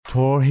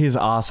tore his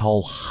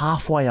asshole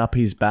halfway up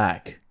his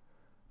back.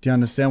 Do you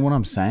understand what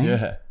I'm saying?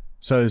 Yeah.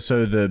 So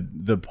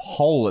the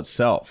hole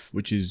itself,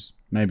 which is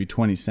maybe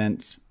 20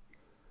 cents,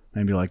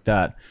 maybe like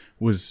that,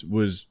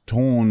 was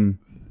torn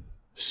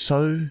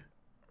so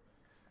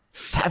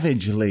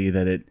savagely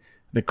that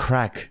the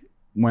crack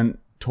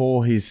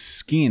tore his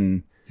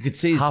skin. You could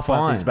see his halfway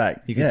up spine. his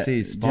back. You could see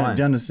his spine.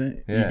 Do you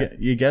understand? Yeah.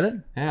 You get it?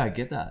 Yeah, I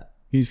get that.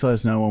 Can you just let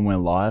us know when we're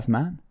live,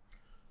 Matt?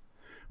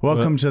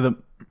 Welcome to the...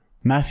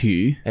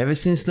 Matthew, Ever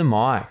since the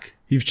mic.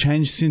 you've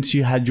changed since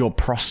you had your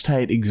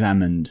prostate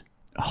examined.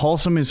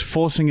 Wholesome is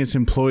forcing its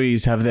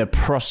employees to have their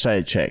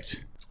prostate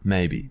checked.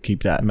 Maybe.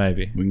 Keep that.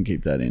 Maybe. We can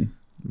keep that in.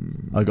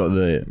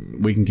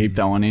 We can keep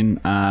that one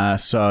in.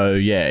 So,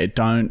 yeah,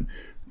 don't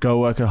go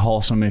work at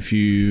Wholesome if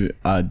you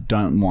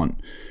don't want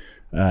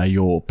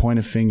your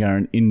pointer finger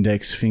and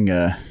index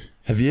finger.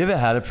 Have you ever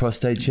had a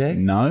prostate check?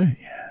 No?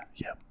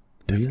 Yeah,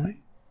 definitely.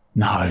 Really?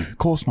 No, of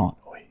course not.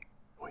 Oi,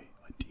 I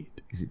did.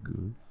 Is it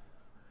good?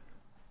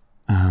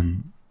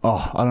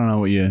 I don't know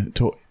what you're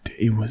talking.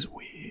 It was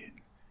weird.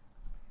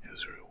 It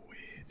was real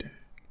weird, dude.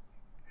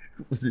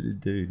 Was it a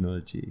dude, not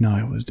a chick? No,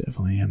 it was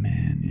definitely a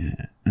man,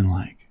 yeah. And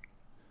like,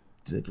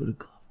 Did they put a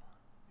glove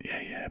on?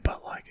 yeah,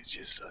 but like,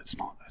 it's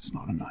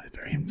not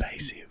very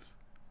invasive.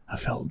 I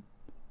felt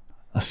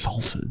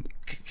assaulted.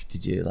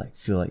 Did you like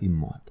feel like you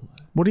might blow?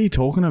 What are you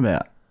talking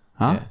about?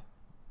 Huh?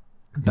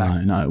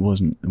 Yeah. No, it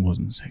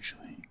wasn't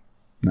sexually.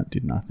 That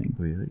did nothing.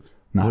 Really?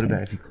 Nothing. What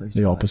about if you close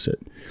The your opposite.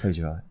 eyes? Close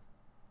your eyes.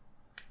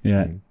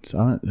 Yeah. So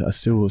I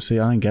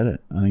don't get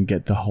it. I don't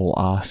get the whole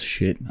ass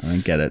shit. I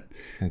don't get it.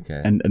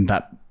 Okay. And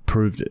that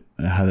proved it.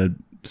 I had a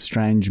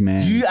strange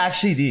man. You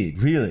actually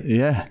did? Really?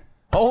 Yeah.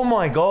 Oh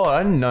my God,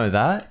 I didn't know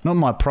that. Not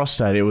my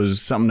prostate. It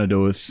was something to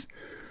do with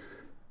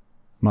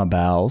my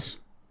bowels.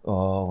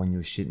 Oh, when you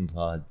were shitting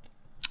blood.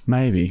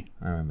 Maybe.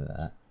 I remember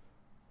that.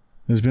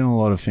 There's been a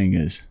lot of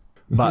fingers.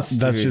 But that's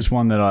Mysterious. just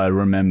one that I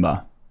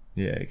remember.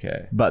 Yeah,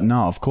 okay. But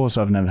no, of course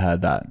I've never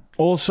had that.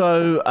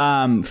 Also,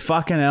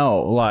 fucking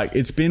hell, like,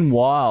 it's been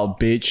wild,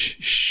 bitch.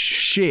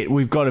 Shit,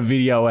 we've got a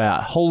video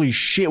out. Holy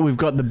shit, we've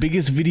got the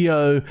biggest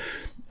video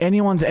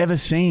anyone's ever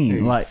seen.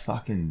 Dude, like,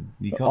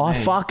 you got I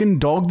me. fucking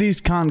dogged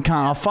this cunt.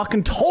 I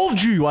fucking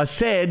told you. I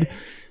said,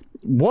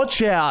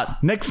 watch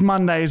out. Next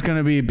Monday is going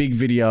to be a big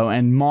video.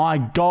 And my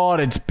God,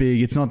 it's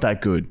big. It's not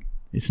that good.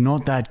 It's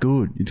not that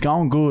good. It's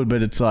going good,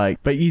 but it's like,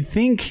 but you'd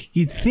think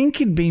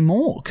it'd be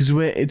more because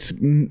it's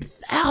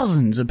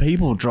thousands of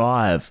people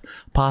drive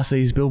past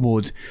these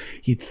billboards.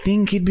 You'd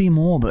think it'd be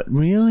more, but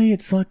really,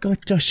 it's like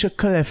just a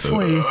chocolate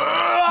free.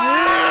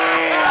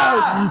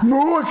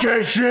 More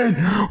question,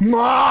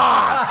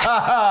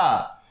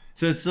 Mark.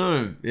 So it's sort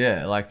of,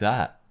 yeah, like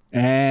that.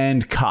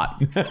 And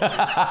cut.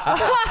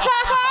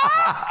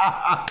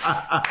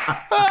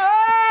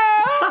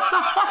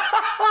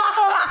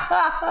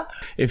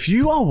 If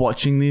you are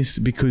watching this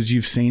because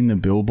you've seen the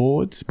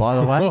billboards, by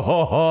the way,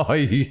 Oh,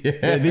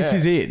 yeah. this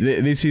is it.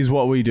 This is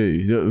what we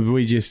do.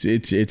 We just,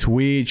 it's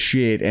weird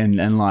shit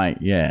and like,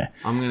 yeah.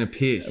 I'm going to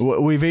piss.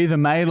 We've either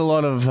made a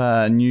lot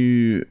of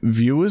new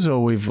viewers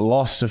or we've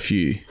lost a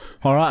few.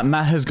 All right,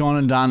 Matt has gone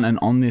and done, and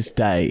on this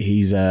day,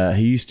 he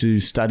used to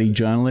study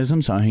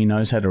journalism, so he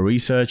knows how to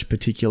research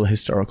particular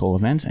historical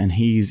events, and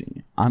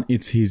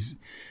it's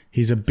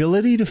his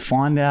ability to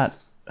find out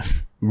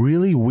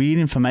really weird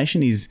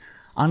information is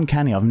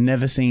uncanny. I've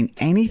never seen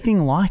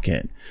anything like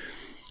it.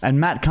 And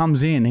Matt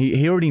comes in,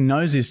 he already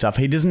knows this stuff.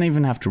 He doesn't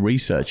even have to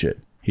research it.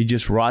 He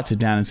just writes it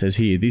down and says,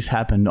 here, this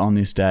happened on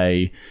this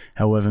day,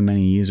 however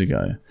many years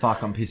ago.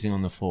 Fuck, I'm pissing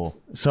on the floor.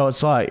 So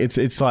it's like,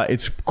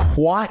 it's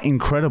quite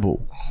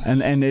incredible.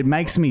 And it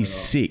makes me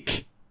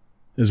sick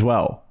as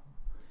well.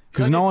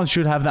 Because no one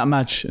should have that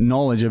much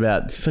knowledge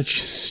about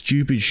such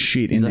stupid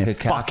shit in like their a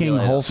fucking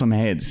calculator. wholesome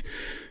heads.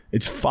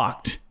 It's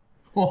fucked.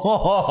 Have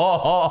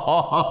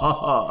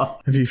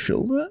you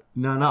filled it?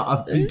 No,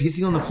 I've been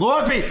pissing on the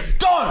floor.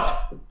 Don't!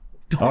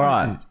 All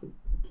right.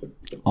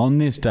 On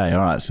this day, all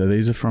right, so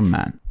these are from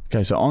Matt.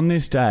 Okay, so on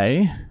this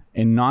day,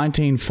 in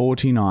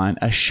 1949,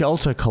 a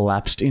shelter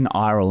collapsed in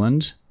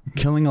Ireland,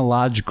 killing a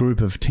large group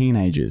of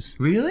teenagers.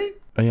 Really?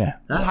 Oh, yeah.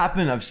 That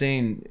happened. I've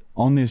seen.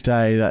 On this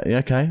day,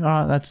 okay, all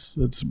right, that's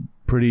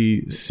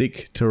pretty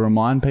sick to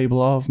remind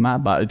people of,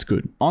 Matt, but it's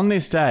good. On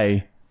this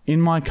day, in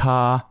my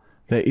car,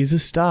 there is a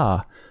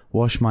star.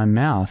 Wash my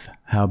mouth,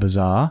 how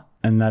bizarre.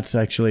 And that's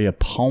actually a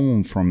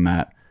poem from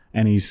Matt,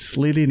 and he's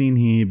slid it in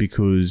here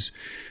because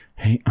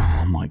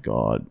oh my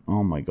god,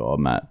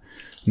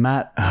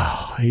 Matt,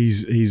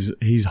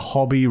 he's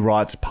hobby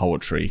writes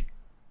poetry.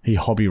 He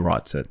hobby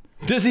writes it.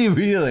 Does he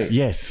really?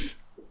 Yes.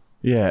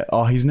 Yeah.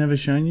 Oh, he's never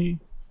shown you?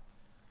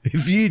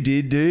 If you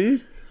did,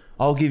 dude,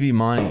 I'll give you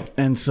money.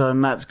 And so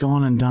Matt's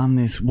gone and done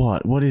this.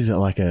 What is it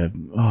like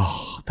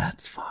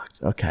that's fucked.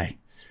 Okay.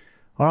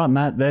 All right,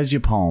 Matt, there's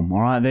your poem. All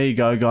right, there you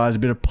go, guys. A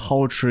bit of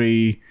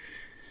poetry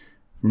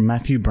from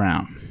Matthew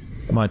Brown.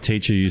 My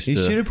teacher used You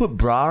should to. have put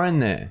bra in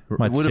there.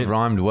 It would have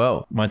rhymed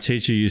well. My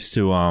teacher used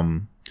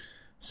to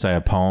say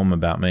a poem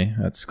about me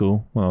at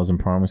school when I was in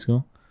primary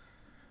school.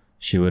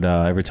 She would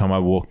every time I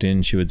walked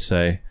in, she would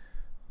say,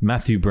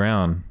 "Matthew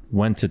Brown,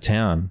 went to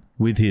town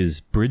with his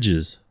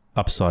bridges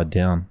upside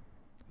down.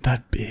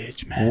 That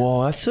bitch, man.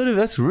 Whoa,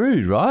 that's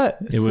rude, right?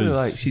 It was- sort of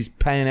like she's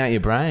paying out your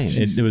brain.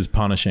 It was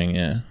punishing,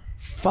 yeah.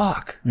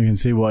 Fuck. You can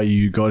see why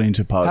you got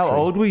into poetry. How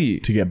old were you?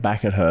 To get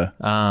back at her.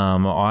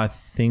 I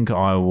think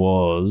I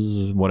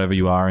was whatever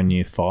you are in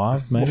year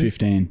 5, maybe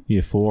 15.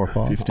 year 4 or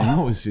 5. 15. I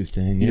was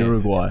 15, yeah.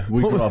 Uruguay.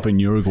 We grew up in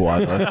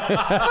Uruguay, though.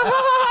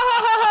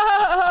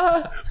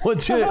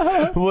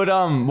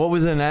 What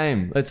was her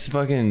name? Let's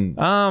fucking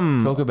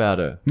talk about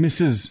her.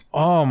 Mrs.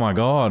 Oh my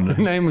god,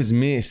 Her name was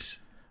Miss.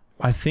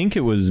 I think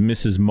it was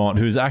Mrs. Mott,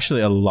 who's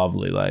actually a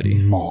lovely lady.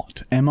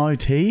 Mott.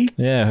 M-O-T?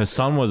 Yeah, her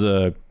son was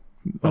a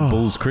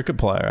Bulls cricket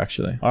player,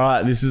 actually. All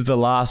right, this is the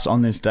last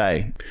on this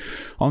day.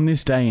 On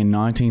this day in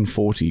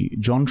 1940,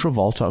 John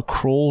Travolta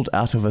crawled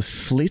out of a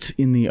slit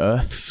in the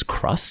Earth's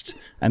crust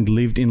and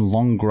lived in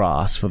long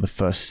grass for the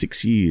first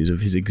 6 years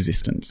of his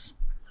existence.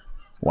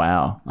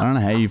 Wow. I don't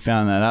know how you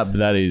found that up, but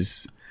that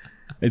is...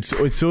 It's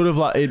sort of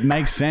like... It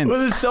makes sense.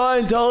 Well, the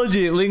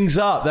Scientology, it links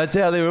up. That's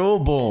how they were all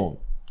born.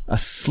 A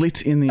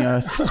slit in the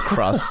Earth's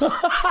crust.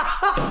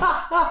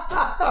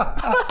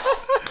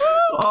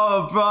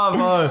 Oh,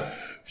 bravo.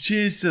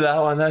 Cheers to that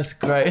one. That's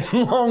great.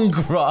 Long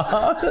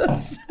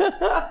grass.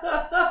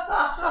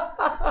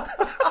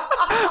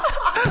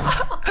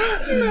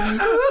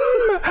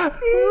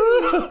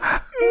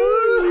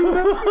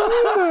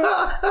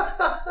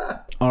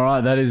 All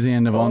right, that is the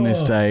end of On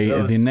This Day.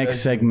 that was The next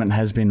special. segment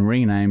has been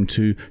renamed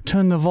to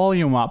Turn the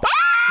Volume Up.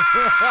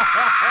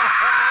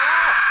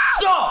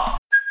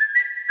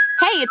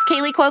 Hey, it's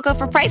Kaylee Cuoco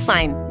for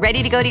Priceline.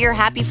 Ready to go to your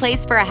happy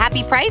place for a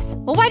happy price?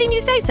 Well, why didn't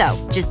you say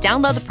so? Just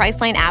download the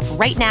Priceline app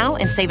right now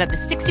and save up to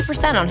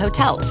 60% on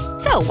hotels.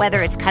 So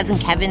whether it's Cousin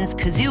Kevin's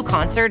Kazoo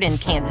Concert in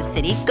Kansas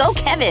City, go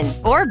Kevin,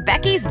 or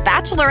Becky's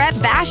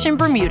Bachelorette Bash in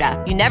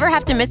Bermuda, you never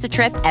have to miss a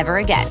trip ever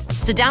again.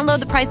 So download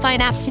the Priceline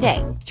app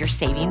today. Your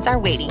savings are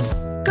waiting.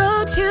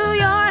 Go to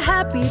your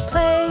happy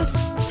place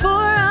for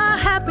a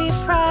happy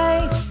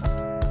price.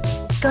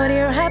 Go to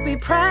your happy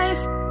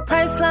price,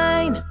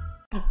 Priceline.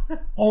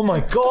 Oh, my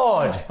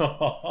God.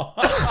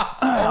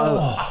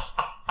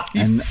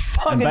 And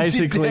fucking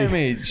basically, did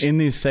damage. in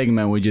this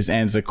segment, we just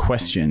answer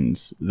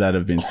questions that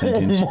have been sent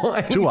in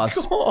my to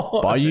us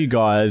God. by you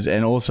guys.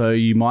 And also,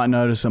 you might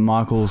notice that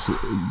Michael's a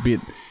bit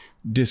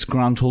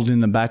disgruntled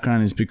in the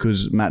background is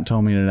because Matt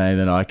told me today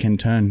that I can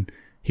turn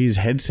his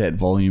headset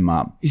volume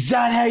up. Is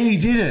that how you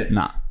did it?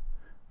 Nah,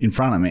 in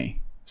front of me.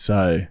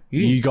 So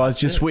you guys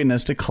just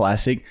witnessed a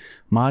classic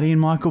Marty and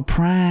Michael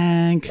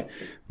prank.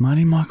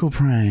 Marty and Michael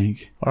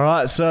prank. All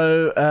right,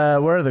 so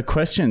where are the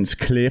questions,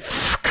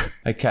 Cliff?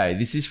 Okay,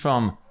 this is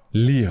from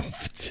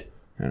Lift.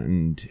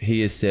 And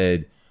he has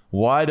said,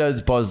 why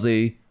does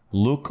Bosley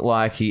look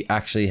like he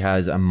actually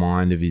has a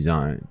mind of his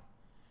own?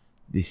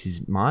 This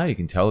is Marty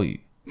can tell you.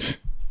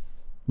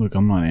 Look,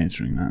 I'm not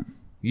answering that.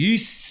 He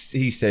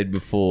said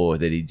before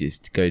that he'd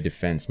just go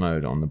defense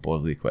mode on the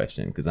Bosley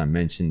question because I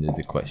mentioned there's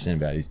a question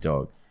about his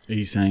dog. Are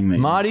you saying that?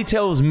 Marty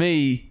tells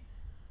me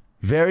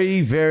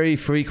very, very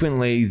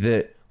frequently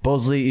that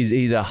Bosley is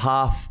either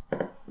half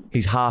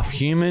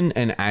human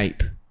and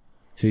ape.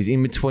 So he's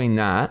in between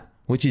that,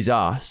 which is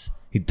us.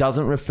 He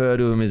doesn't refer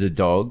to him as a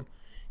dog.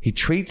 He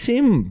treats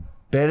him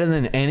better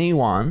than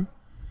anyone.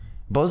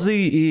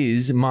 Bosley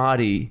is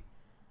Marty,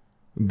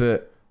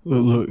 but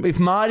Look, if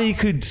Marty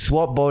could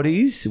swap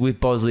bodies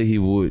with Bosley, he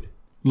would.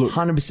 Look.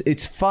 100%.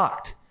 It's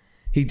fucked.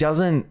 He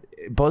doesn't.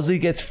 Bosley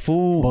gets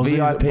full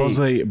VIP.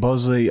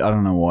 Bosley, I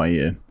don't know why,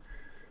 yeah.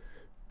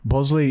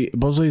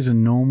 Bosley's a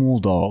normal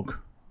dog.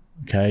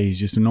 Okay, he's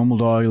just a normal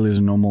dog. He lives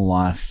a normal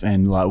life,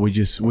 and like the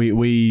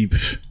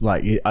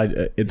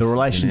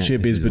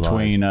relationship This is is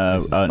between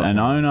lies. an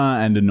owner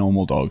and a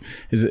normal dog.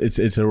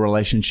 It's a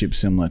relationship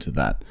similar to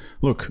that.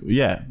 Look,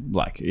 you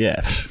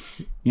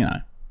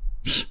know.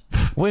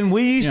 When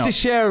we used You know. to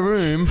share a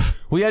room,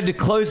 we had to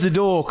close the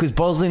door because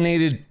Bosley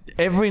needed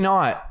every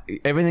night.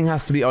 Everything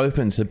has to be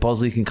open so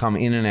Bosley can come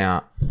in and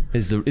out.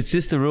 It's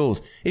just the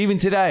rules. Even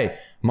today,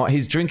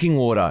 his drinking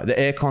water, the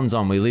aircon's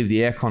on. We leave the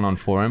aircon on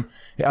for him.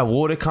 Our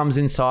water comes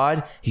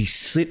inside. He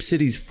slips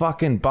at his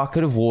fucking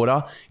bucket of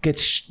water,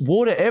 gets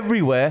water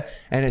everywhere,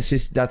 and it's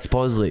just that's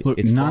Bosley. Look,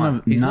 It's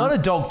fine. He's not a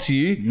dog to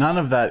you. None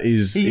of that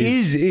is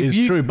If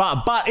you- true.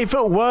 But if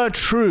it were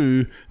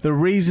true, the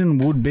reason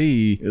would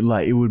be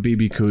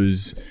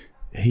because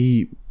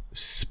he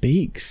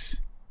speaks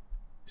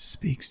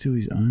to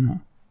his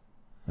owner.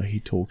 Like he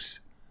talks.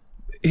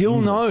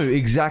 He'll know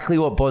exactly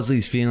what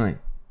Bosley's feeling.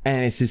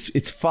 And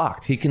it's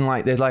fucked. He can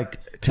they're like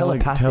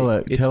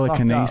telepathic. It's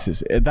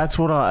telekinesis. That's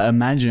what I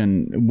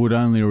imagine would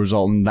only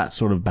result in that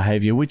sort of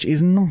behavior, which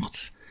is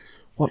not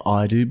what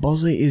I do.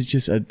 Bosley is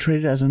just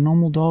treated as a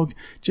normal dog.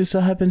 Just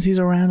so happens he's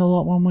around a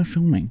lot when we're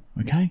filming.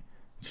 Okay,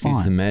 it's fucked up.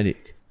 He's the fine.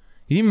 medic.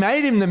 You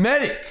made him the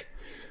medic.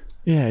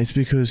 Yeah, it's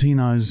because he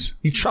knows.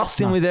 You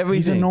trust him with everything.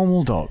 He's a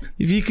normal dog.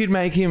 If you could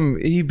make him,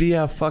 he'd be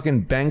our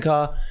fucking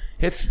banker.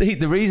 It's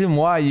the reason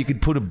why you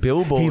could put a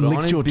billboard He on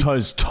licked is your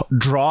toes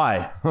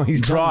dry. Oh,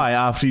 he's dry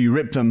after you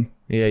ripped them.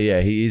 Yeah,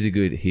 he is a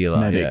good healer.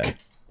 Medic.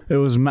 It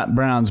was Matt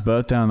Brown's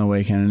birthday on the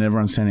weekend and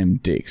everyone sent him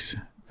dicks.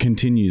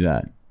 Continue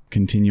that.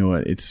 Continue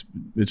it.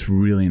 It's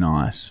really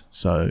nice.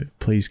 So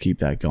please keep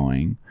that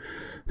going.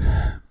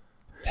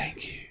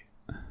 Thank you.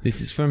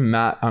 This is from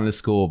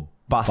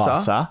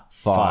Matt_Busser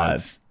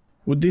 5.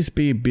 Would this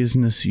be a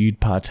business you'd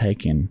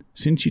partake in?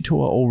 Since you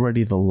two are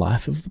already the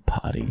life of the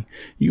party,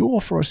 you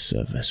offer a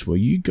service where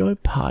you go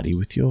party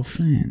with your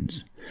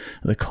fans.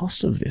 The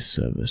cost of this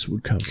service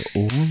would cover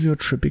all of your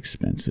trip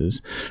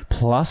expenses,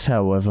 plus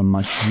however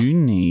much you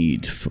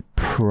need for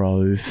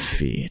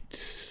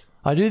profit.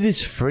 I do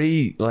this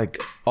free, like,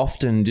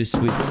 often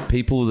just with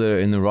people that are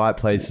in the right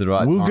place at the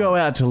right time. We'll go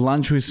out to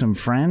lunch with some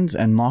friends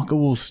and Michael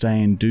will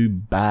stay and do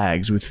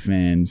bags with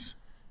fans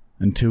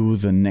until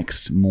the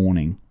next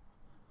morning.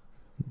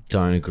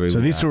 Don't agree with that.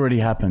 So this already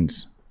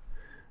happens.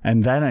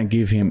 And they don't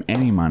give him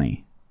any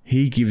money.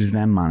 He gives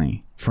them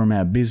money from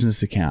our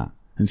business account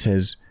and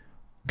says,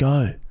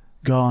 Go,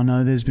 I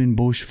know there's been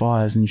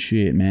bushfires and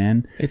shit,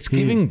 man. It's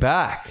giving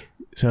back.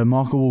 So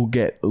Michael will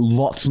get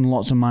lots and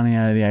lots of money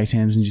out of the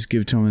ATMs and just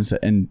give it to him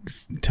and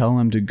tell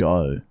them to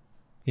go.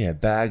 Yeah,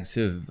 bags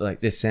of,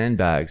 like, they're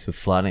sandbags for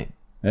flooding.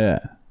 Yeah.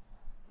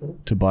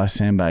 To buy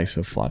sandbags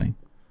for flooding.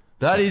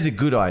 That is a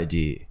good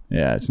idea.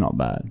 Yeah, it's not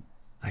bad.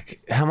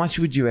 Like, how much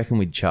would you reckon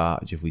we'd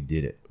charge if we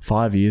did it?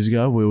 5 years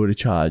ago, we would have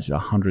charged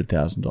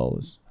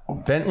 $100,000.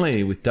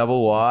 Bentley with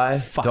double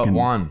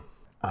Y.1.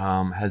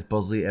 Has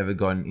Bosley ever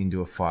gotten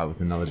into a fight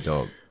with another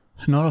dog?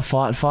 Not a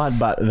fight,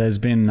 but there's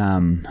been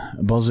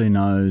Bosley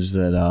knows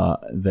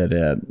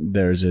that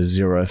there is a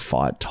zero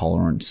fight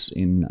tolerance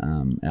in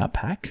our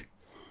pack,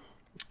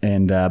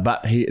 and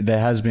but there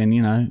has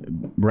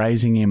been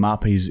raising him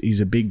up.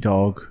 He's a big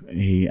dog.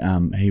 He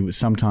was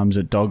sometimes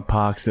at dog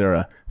parks. There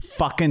are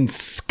fucking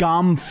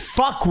scum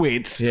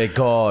fuckwits. Yeah,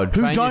 God,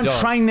 who don't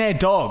train their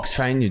dogs.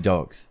 Train your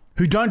dogs.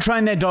 Who don't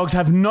train their dogs,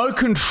 have no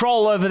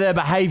control over their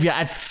behavior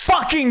at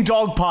fucking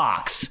dog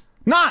parks.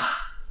 None.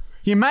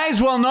 You may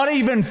as well not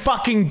even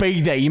fucking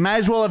be there. You may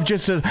as well have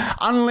just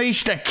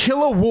unleashed a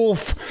killer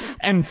wolf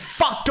and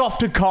fucked off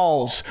to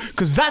Coles,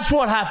 because that's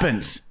what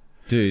happens.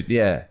 Dude,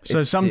 yeah.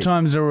 So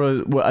sometimes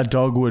a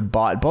dog would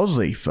bite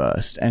Bosley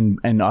first, and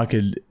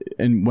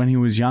when he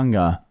was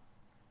younger,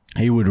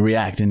 he would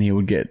react and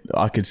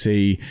I could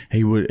see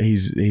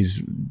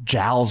his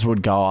jowls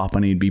would go up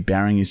and he'd be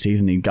baring his teeth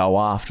and he'd go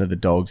after the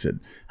dogs that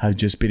have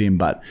just bit him.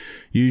 But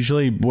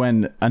usually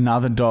when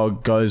another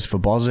dog goes for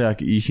Bosley,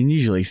 you can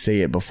usually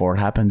see it before it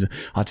happens.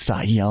 I'd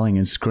start yelling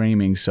and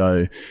screaming.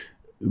 So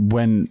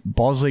when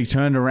Bosley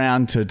turned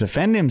around to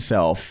defend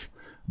himself,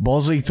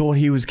 Bosley thought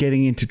he was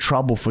getting into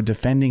trouble for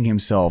defending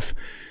himself.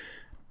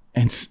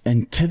 And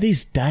to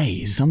this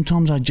day,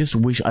 sometimes I just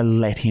wish I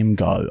let him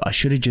go. I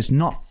should have just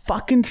not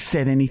fucking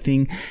said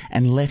anything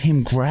and let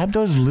him grab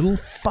those little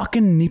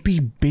fucking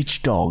nippy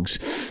bitch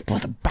dogs by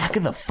the back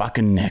of the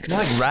fucking neck.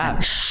 Like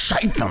rats.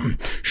 Shake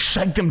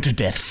them to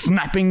death,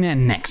 snapping their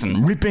necks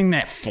and ripping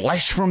their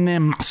flesh from their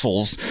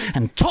muscles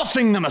and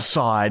tossing them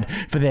aside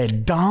for their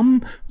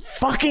dumb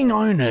fucking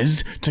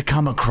owners to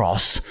come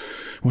across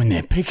when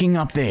they're picking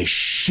up their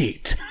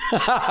shit.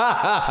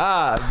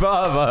 Bravo.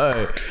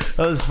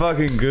 That was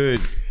fucking good.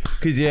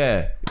 Because,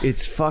 yeah,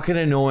 it's fucking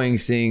annoying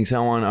seeing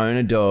someone own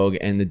a dog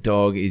and the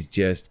dog is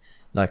just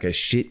like a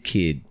shit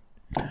kid.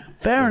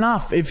 Fair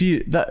enough.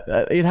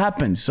 It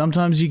happens.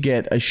 Sometimes you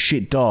get a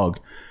shit dog.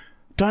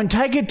 Don't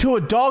take it to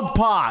a dog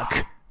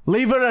park.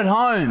 Leave it at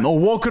home or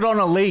walk it on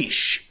a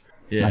leash.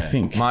 Yeah, I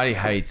think. Marty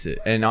hates it.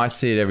 And I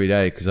see it every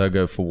day because I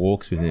go for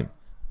walks with him.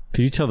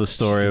 Could you tell the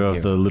story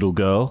of the little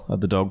girl at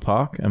the dog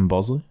park and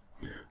Bosley?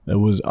 I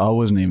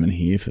wasn't even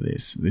here for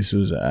this. This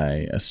was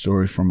a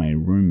story from a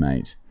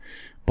roommate.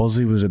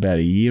 Bosley was about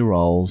a year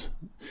old.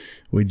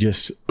 We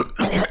just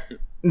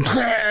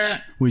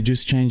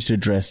changed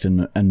address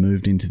and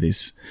moved into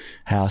this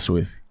house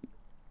with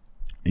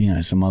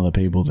some other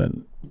people that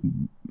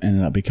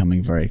ended up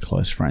becoming very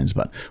close friends.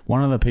 But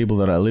one of the people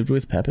that I lived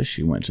with, Pepper,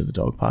 she went to the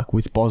dog park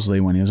with Bosley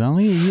when he was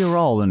only a year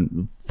old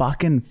and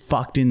fucking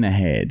fucked in the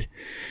head.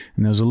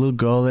 And there was a little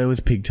girl there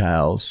with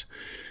pigtails.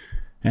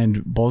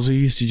 And Bosley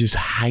used to just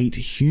hate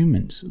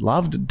humans.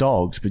 Loved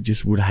dogs, but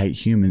just would hate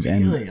humans.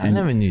 Really? I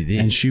never knew this.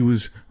 And she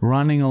was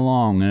running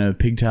along and her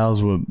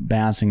pigtails were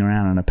bouncing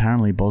around. And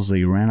apparently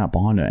Bosley ran up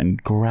behind her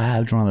and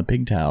grabbed one of the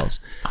pigtails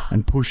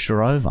and pushed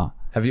her over.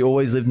 Have you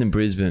always lived in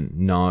Brisbane?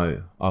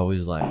 No. I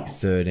was like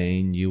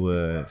 13. You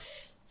were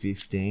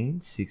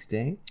 15,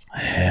 16?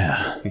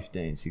 Yeah.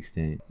 15,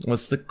 16.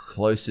 What's the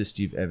closest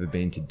you've ever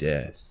been to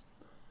death?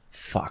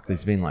 Fuck,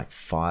 there's been like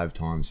 5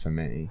 times for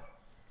me.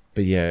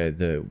 But yeah,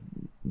 the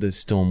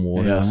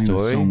stormwater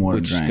story,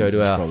 which go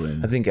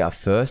to I think our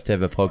first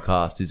ever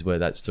podcast is where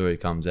that story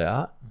comes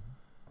out.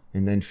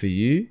 And then for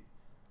you,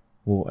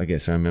 well, I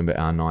guess I remember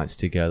our nights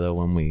together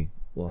when we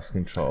lost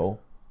control.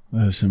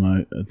 There were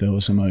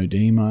some OD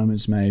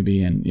moments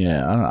maybe, and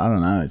yeah, I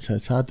don't know.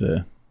 It's hard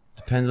to.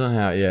 Depends on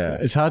how. Yeah,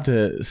 it's hard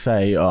to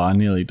say. Oh, I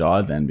nearly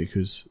died then,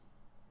 because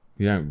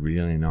you don't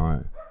really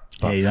know.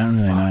 Yeah, you don't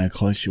really know how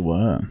close you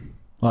were.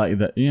 Like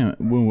that,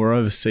 when we're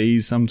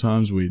overseas,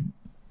 sometimes we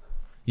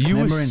You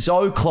were Remember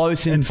so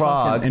close in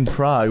Prague. In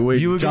Prague, You were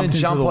going jumped to into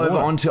jump the over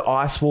water. onto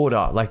ice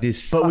water like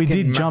this. But we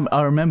fucking did jump.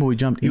 I remember we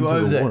jumped You into were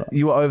over the water.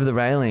 You were over the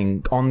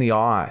railing on the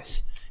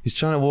ice. He's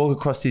trying to walk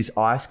across these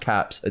ice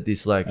caps at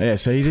this like Yeah,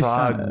 so you just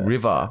Prague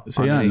river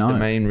so you don't underneath the know.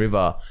 main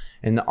river,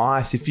 and the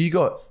ice. If you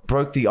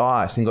broke the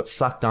ice and got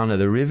sucked under,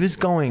 the river's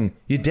going.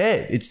 You're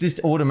dead. It's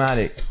just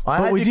automatic. I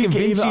But had we to did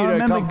convince get- you I to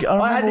remember-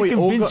 come. I I had remember to we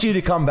all convince got- you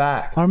to come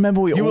back. I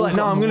remember we You all were like, got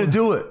no, in I'm the going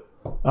to water.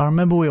 do it. I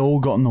remember we all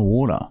got in the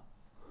water.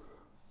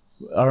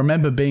 I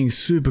remember being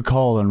super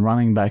cold and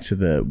running back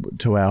to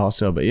our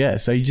hostel. But yeah,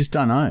 so you just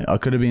don't know. I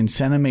could have been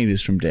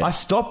centimeters from death. I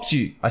stopped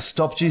you. I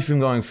stopped you from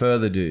going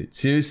further, dude.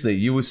 Seriously,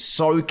 you were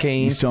so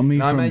keen. You stopped me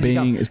And I from made you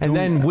come. being- And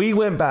then we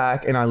went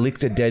back, and I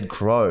licked a dead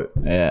crow.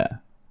 Yeah.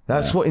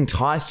 That's what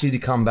enticed you to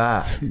come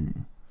back. Dead,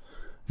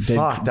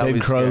 Fuck, that dead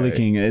was crow scary.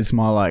 licking. It's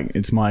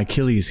my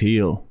Achilles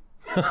heel.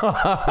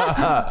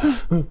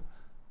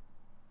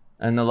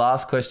 And the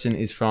last question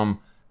is from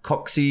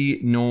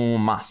Coxie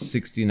Normus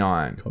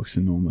 69. Cox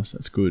enormous.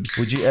 That's good.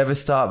 Would you ever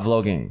start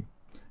vlogging?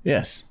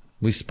 Yes.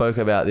 We spoke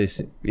about this.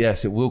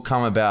 Yes, it will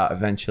come about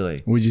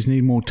eventually. We just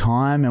need more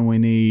time, and we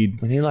need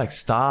We need like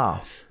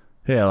staff.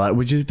 yeah, like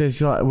we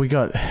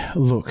got.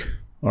 Look,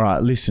 all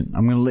right. Listen,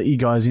 I'm gonna let you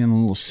guys in on a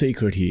little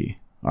secret here.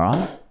 All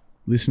right,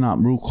 listen up,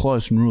 real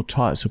close and real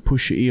tight. So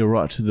push your ear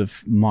right to the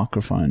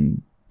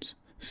microphone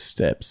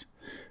steps.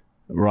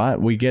 Right,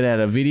 we get out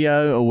a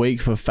video a week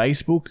for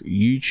Facebook,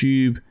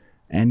 YouTube,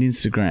 and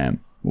Instagram.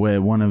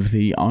 We're one of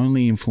the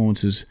only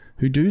influencers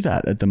who do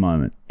that at the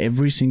moment.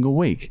 Every single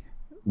week,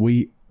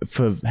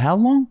 for how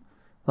long?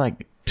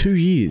 Like 2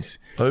 years.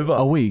 Over.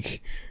 A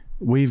week.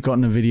 We've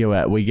gotten a video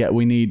out. We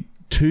need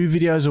 2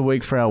 videos a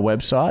week for our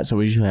website. So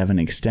we usually have an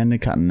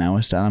extended cut, and now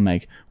we're starting to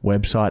make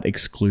website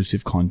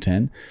exclusive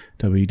content.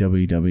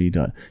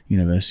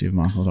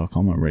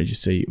 www.universityofmichael.com and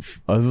register.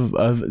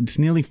 Over it's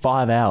nearly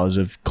 5 hours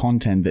of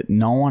content that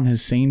no one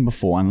has seen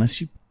before,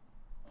 unless you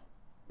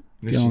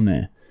get on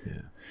there.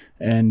 Yeah.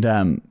 And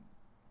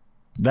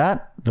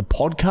the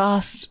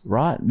podcast,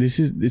 right? This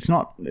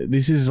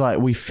is like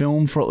we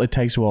film for it. It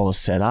takes a while to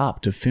set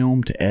up, to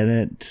film, to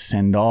edit, to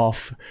send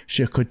off.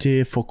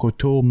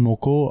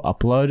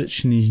 Upload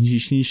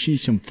it.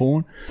 Some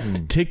phone.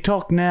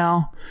 TikTok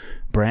now,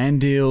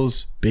 brand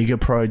deals, bigger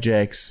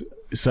projects.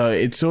 So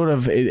it's sort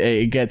of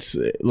it gets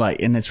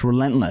like, and it's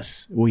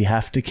relentless. We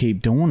have to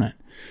keep doing it.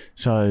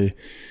 So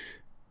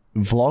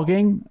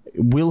vlogging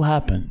will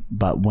happen,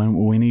 but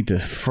when we need to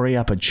free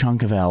up a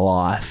chunk of our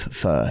life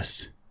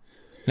first.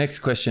 Next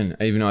question,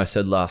 even though I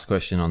said last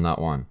question on that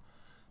one.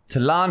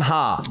 Talan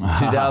Ha,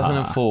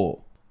 2004.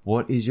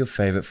 What is your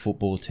favourite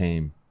football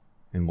team?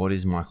 And what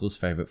is Michael's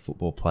favourite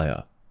football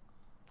player?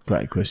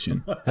 Great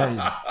question. That is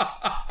a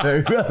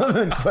very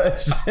relevant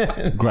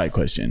question. Great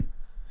question.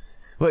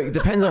 Well, it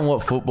depends on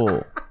what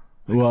football.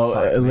 Well,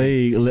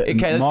 Okay,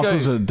 let's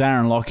Michael's go. a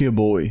Darren Lockyer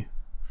boy.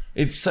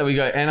 If so, we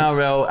go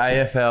NRL,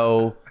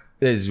 AFL.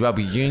 There's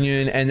rugby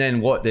union, and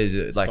then what? There's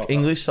like Soccer.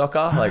 English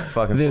soccer, like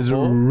fucking There's a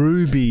football.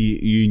 Ruby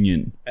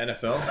Union.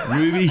 NFL.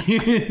 Ruby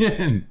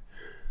union.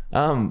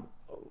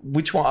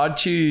 Which one? I'd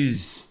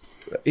choose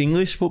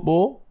English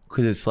football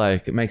because it's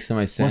like it makes the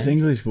most sense. What's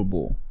English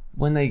football?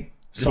 When they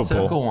the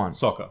circle one,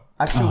 Soccer.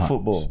 actual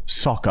football.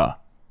 Soccer.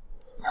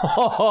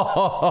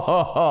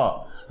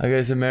 I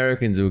guess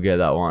Americans will get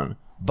that one,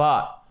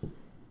 but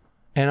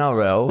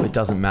NRL, it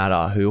doesn't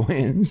matter who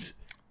wins.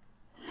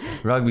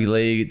 Rugby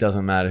league, it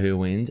doesn't matter who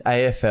wins.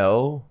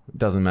 AFL, it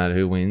doesn't matter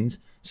who wins.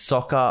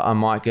 Soccer, I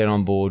might get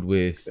on board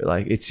with.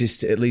 Like, it's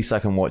just at least I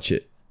can watch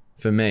it.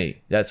 For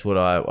me, that's what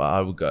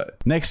I would go.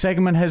 Next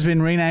segment has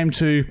been renamed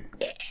to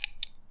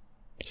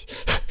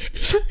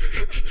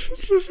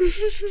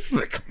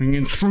coming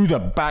in through the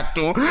back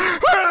door.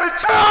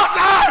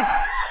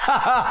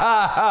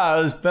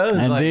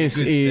 And this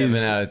good is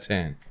 7 out of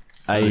 10.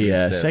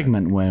 a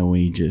segment where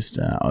we just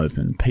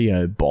open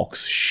PO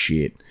box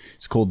shit.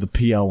 It's called the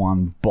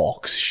PO1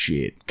 box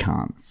shit.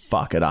 Can't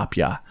fuck it up,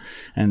 ya.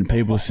 And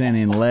people send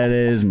in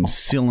letters and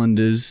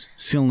cylinders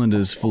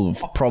full of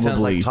Sounds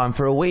probably like time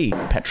for a wee.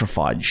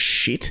 petrified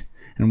shit.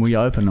 And we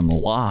open them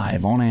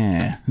live on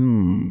air.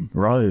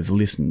 Rove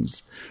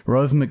listens.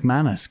 Rove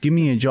McManus, give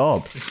me a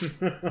job.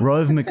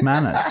 Rove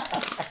McManus.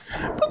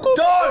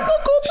 Don't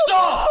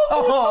stop!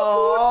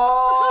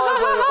 Oh,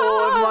 I got it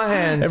all in my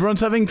hands. Everyone's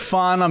having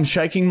fun. I'm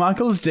shaking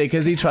Michael's dick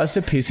as he tries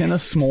to piss in a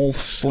small,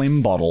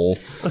 slim bottle.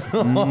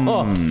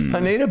 I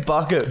need a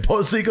bucket.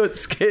 Bosley got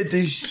scared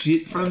to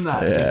shit from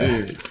that,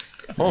 dude.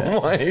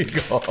 Oh my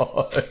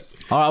god.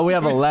 All right, we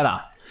have a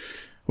letter.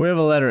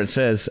 It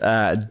says,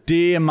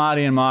 Dear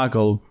Marty and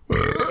Michael,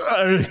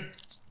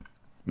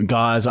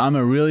 guys, I'm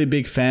a really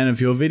big fan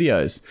of your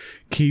videos.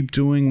 Keep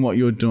doing what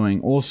you're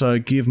doing. Also,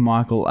 give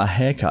Michael a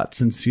haircut.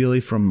 Sincerely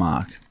from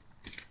Mark.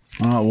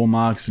 All right, well,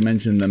 Mark's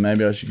mentioned that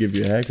maybe I should give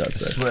you a haircut. I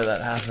So. swear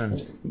that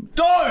happened.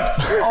 Don't!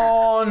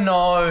 Oh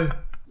no.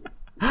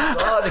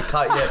 It's hard to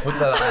cut. Yeah, put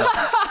that under.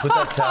 Put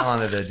that towel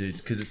under there, dude,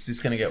 because it's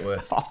just going to get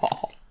worse.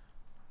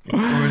 It's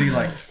already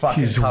like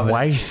fucking His covered.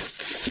 waist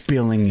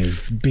spilling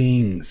is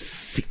being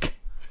sick.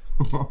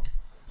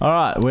 All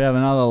right, we have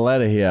another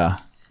letter here.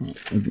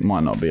 It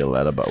might not be a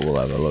letter, but we'll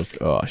have a look.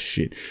 Oh,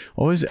 shit.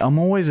 I'm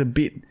always a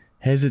bit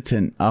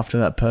hesitant after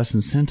that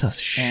person sent us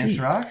shit.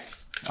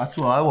 Anthrax? That's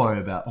what I worry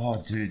about.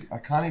 Oh, dude, I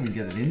can't even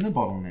get it in the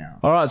bottle now.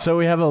 All right, so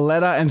we have a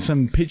letter and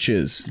some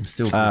pictures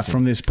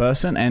from this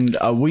person, and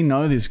we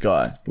know this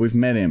guy. We've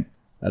met him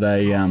at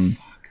a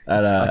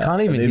I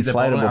can't even hit the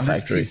bottle. inflatable I'm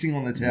factory. just pissing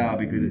on the towel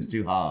because it's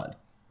too hard.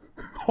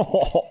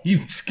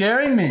 You're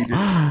scaring me,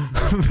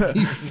 dude.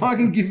 You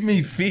fucking give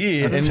me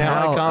fear, and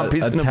now I can't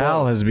piss in the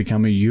towel bottle. has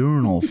become a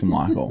urinal for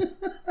Michael.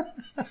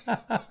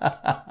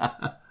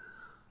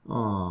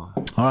 Oh.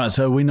 All right,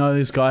 so we know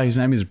this guy. His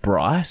name is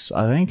Bryce,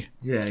 I think.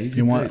 Yeah, he's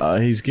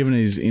given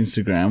his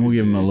Instagram. We'll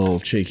give him a little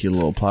cheeky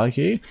little plug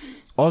here.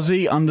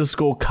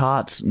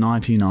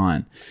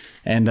 Aussie_carts99.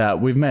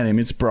 And we've met him.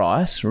 It's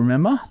Bryce,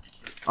 remember?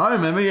 I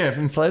remember, yeah,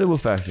 from Inflatable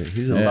Factory.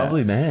 He's a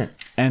lovely man.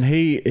 And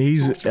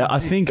he's I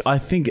think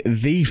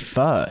the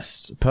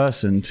first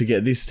person to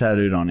get this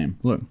tattooed on him.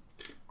 Look.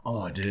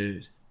 Oh,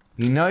 dude.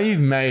 You know you've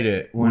made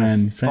it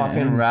when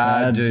fucking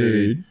rad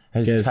dude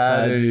has gets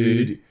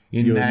tattooed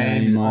your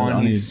name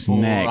on his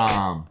neck.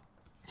 forearm.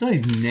 It's not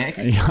his neck.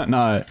 Yeah,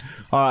 no.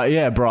 All right,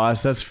 yeah,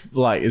 Bryce, that's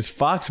like, it's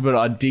fucked, but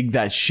I dig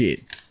that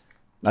shit.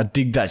 I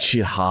dig that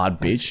shit hard,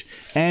 bitch.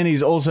 And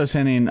he's also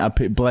sending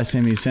bless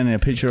him, he's sending a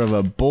picture of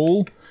a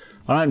bull.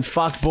 I don't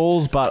fuck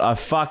bulls, but I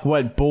fuck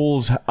what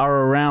bulls are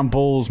around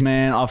bulls,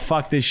 man. I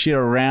fuck this shit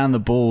around the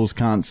bulls,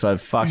 cunt. So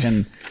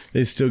fucking,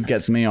 this still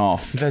gets me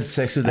off. You've had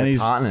sex with And their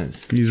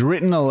partners. He's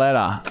written a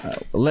letter.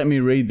 Let me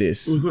read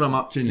this. Look what I'm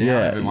up to now,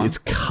 Yeah, everyone. it's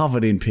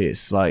covered in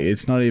piss. Like,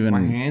 it's not even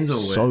My hands are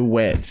wet. so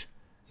wet.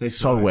 They're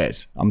So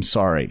wet. I'm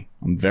sorry.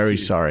 I'm very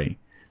sorry.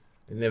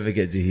 You never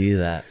get to hear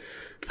that.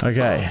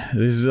 Okay,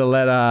 this is a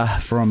letter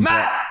from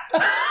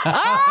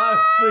I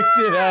flicked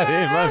it at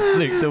him. I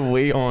flicked the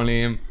wee on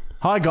him.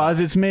 Hi guys,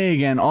 it's me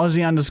again,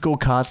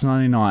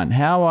 Aussie_carts99.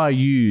 How are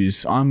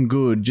yous? I'm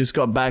good. Just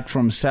got back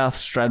from South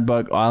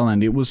Stradbroke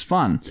Island. It was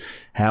fun.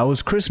 How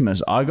was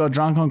Christmas? I got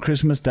drunk on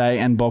Christmas Day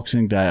and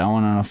Boxing Day. I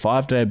went on a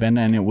 5-day bender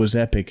and it was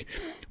epic.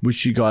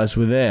 Wish you guys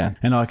were there.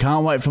 And I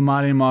can't wait for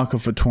Marty and Michael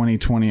for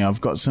 2020.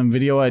 I've got some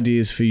video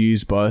ideas for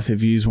yous both.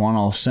 If yous want,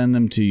 I'll send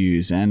them to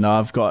yous. And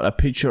I've got a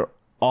picture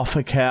off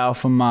a cow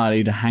for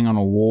Marty to hang on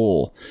a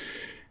wall.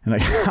 And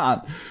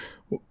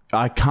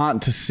I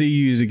can't to see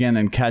yous again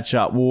and catch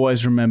up. We'll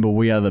always remember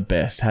we are the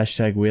best.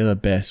 # we are the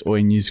best. Or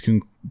yous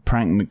can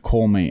prank me,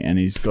 call me, and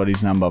he's got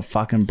his number.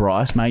 Fucking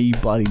Bryce, mate. You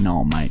bloody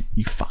know him, mate.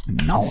 You fucking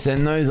know him.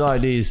 Send those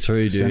ideas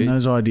through, dude. Send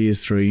those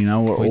ideas through. You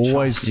know, we're We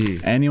always trust you.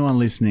 anyone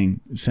listening.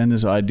 Send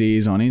us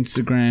ideas on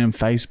Instagram,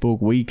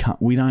 Facebook.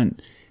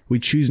 We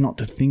choose not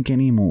to think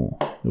anymore.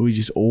 We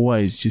just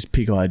always just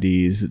pick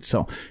ideas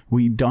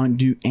we don't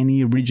do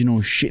any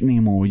original shit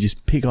anymore. We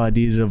just pick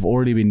ideas that have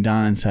already been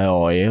done and say,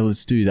 oh yeah,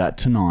 let's do that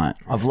tonight.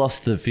 I've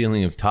lost the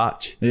feeling of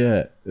touch.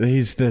 Yeah.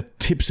 The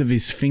tips of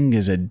his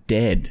fingers are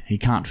dead. He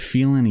can't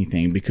feel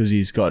anything because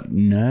he's got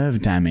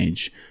nerve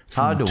damage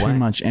Hard from to too wait.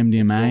 much It's all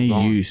MDMA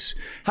gone. use.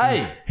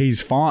 Hey!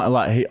 He's fine.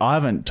 Like I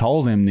haven't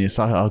told him this.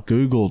 I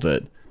Googled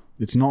it.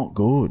 It's not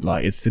good.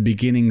 Like it's the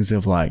beginnings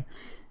of like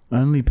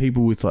only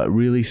people with like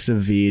really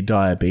severe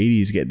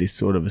diabetes get this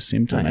sort of a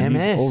symptom. And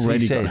MS, he's already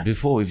we said got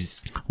before.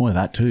 well,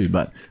 that too,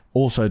 but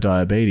also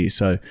diabetes.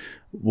 So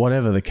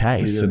whatever the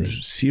case, Really?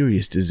 some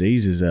serious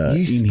diseases are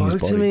You in his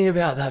spoke body. to me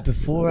about that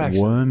before,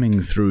 actually. Worming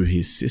through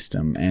his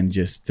system and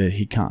just that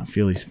he can't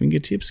feel his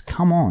fingertips.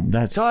 Come on,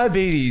 that's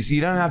Diabetes,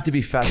 you don't have to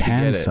be fat to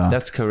Cancer. get it.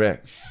 That's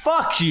correct.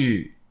 Fuck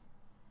you.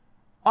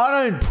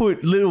 I don't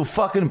put little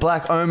fucking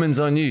black omens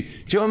on you. Do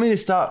you want me to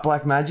start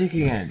black magic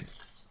again?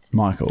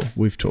 Michael.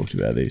 We've talked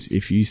about this.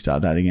 If you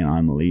start that again,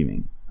 I'm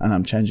leaving and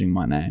I'm changing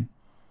my name.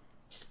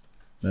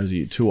 Those are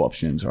your two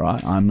options, all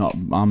right? I'm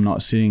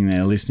not sitting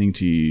there listening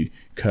to you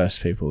curse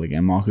people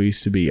again. Michael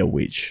used to be a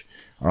witch,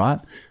 all right?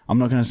 I'm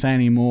not going to say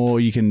any more.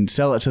 You can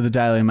sell it to the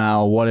Daily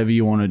Mail, whatever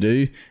you want to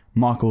do.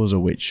 Michael is a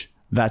witch.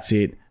 That's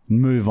it.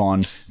 Move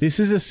on. This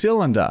is a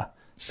cylinder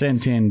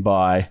sent in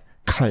by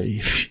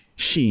Cleve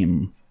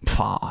Shim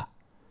Pa.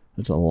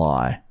 That's a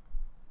lie.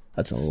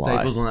 That's a lie.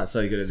 Staples on that so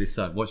you go to this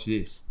side. Watch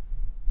this.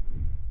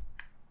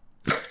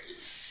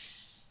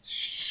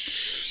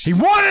 He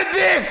wanted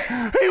this!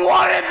 He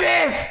wanted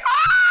this!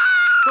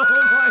 Oh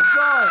my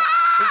god.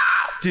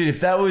 Dude, if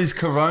that was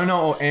corona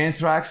or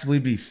anthrax,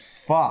 we'd be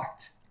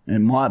fucked. It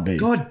might be.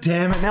 God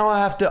damn it. Now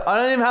I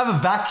don't even have a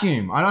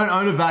vacuum. I don't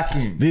own a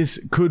vacuum.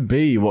 This could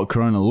be what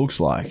Corona looks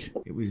like.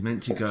 It was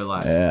meant to go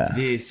like Yeah.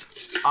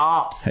 this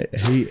up.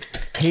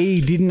 He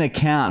didn't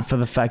account for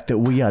the fact that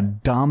we are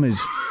dumb as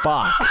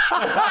fuck.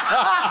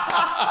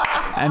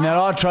 And then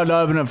I tried to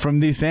open it from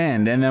this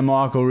end, and then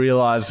Michael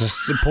realised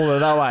to pull it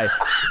that way.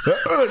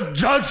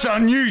 Joke's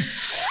on you,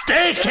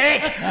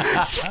 stick-kick!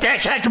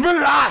 Stick-kick! A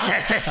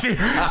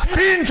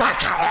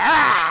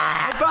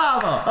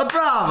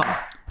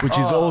brava. Which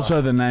is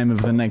also the name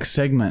of the next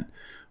segment.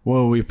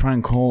 Well, we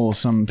prank call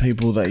some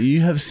people that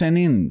you have sent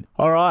in.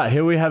 All right,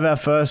 here we have our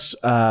first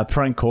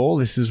prank call.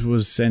 This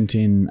was sent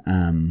in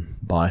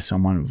by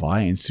someone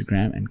via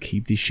Instagram, and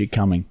keep this shit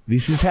coming.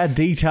 This is how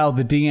detailed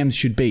the DMs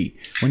should be.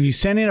 When you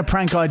send in a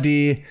prank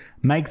idea,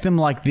 make them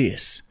like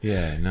this.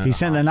 Yeah, no. He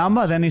sent the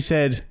number, then he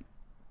said,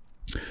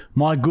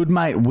 my good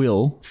mate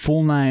Will,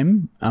 full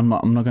name, I'm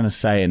not going to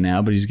say it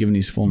now, but he's given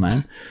his full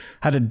name,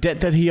 had a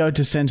debt that he owed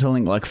to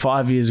Centrelink like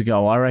 5 years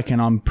ago. I reckon,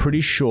 I'm pretty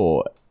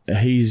sure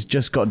he's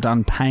just got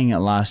done paying it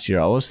last year.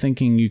 I was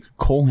thinking you could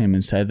call him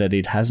and say that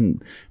it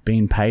hasn't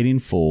been paid in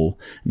full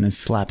and then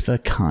slap the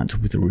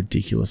cunt with a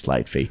ridiculous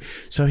late fee.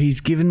 So he's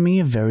given me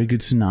a very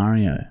good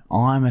scenario.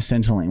 I'm a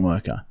Centrelink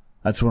worker.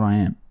 That's what I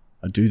am.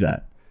 I do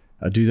that.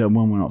 I do that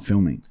when we're not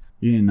filming.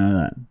 You didn't know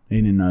that. He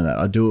didn't know that.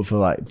 I do it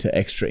for to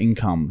extra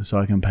income so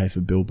I can pay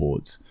for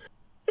billboards.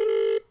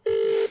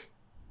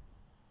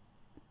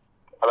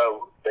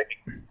 Hello, Vic.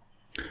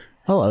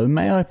 Hello,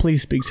 may I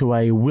please speak to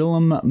a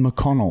Willem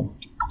McConnell?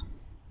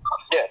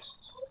 Yes.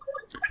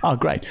 Oh,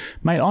 great.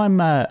 Mate,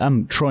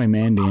 I'm Troy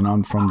Mandy and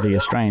I'm from the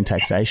Australian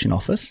Taxation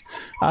Office.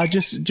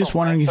 Just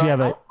wondering if you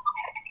have a...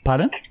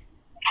 Pardon?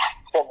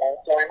 From where,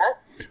 sorry, mate?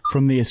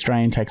 From the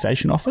Australian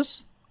Taxation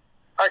Office?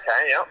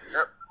 Okay, yep.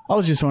 I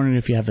was just wondering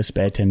if you have a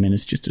spare 10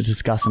 minutes just to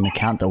discuss an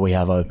account that we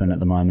have open at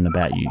the moment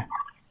about you.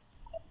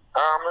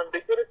 It'd be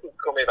good if you could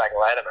call me back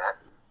later, mate.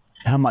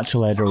 How much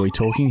later are we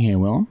talking here,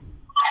 Willem?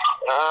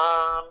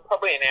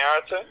 Probably an hour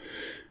or two.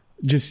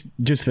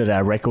 Just that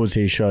our records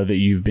here show that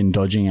you've been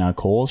dodging our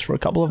calls for a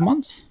couple of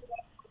months.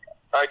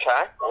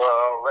 Okay,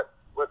 well,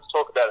 let's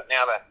talk about it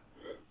now then.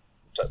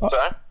 So?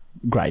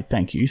 Great,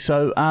 thank you.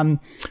 So I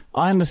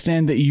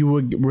understand that you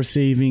were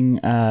receiving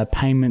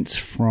payments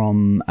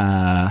from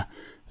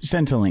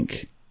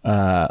Centrelink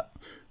a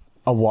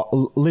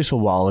little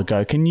while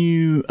ago. Can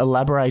you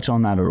elaborate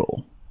on that at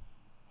all?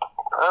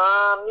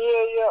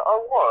 Yeah, I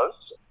was.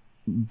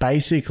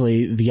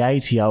 Basically, the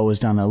ATO has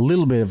done a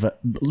little bit of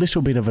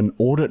an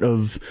audit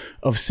of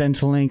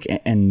Centrelink,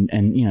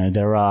 and you know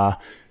there are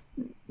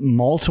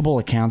multiple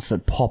accounts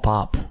that pop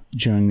up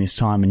during this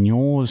time, and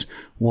yours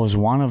was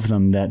one of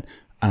them that.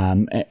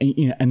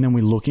 You know, and then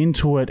we look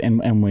into it,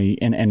 and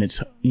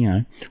it's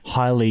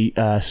highly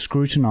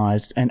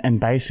scrutinized,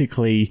 and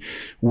basically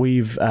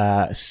we've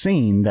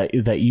seen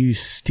that you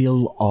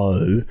still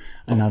owe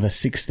another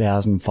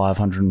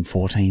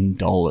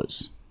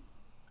 $6,514.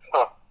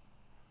 Huh.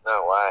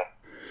 No way.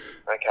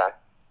 Okay.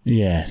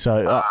 Yeah.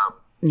 So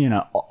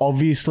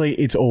obviously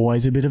it's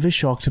always a bit of a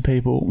shock to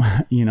people.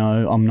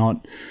 I'm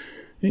not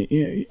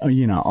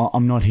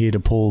here to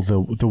pull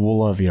the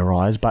wool over your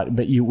eyes, but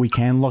we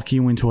can lock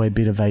you into a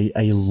bit of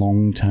a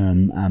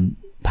long-term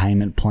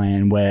payment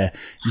plan where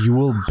you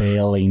will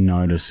barely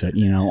notice it.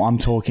 I'm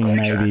talking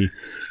maybe,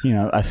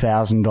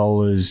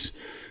 $1,000,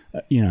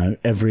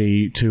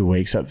 every 2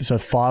 weeks. So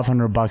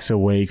 $500 a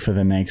week for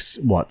the next,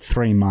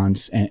 3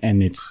 months.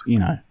 And it's,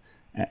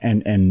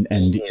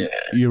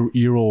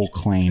 you're all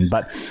clean.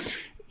 But,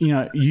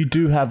 you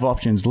do have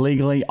options.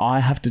 Legally,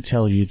 I have to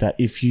tell you that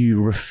if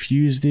you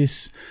refuse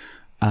this,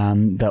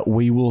 that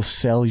we will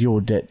sell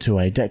your debt to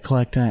a debt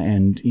collector.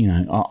 And,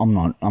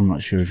 I'm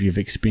not sure if you've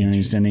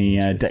experienced any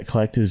debt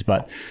collectors,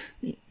 but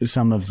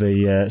some of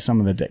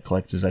the debt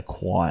collectors are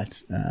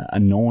quite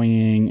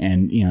annoying,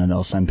 and,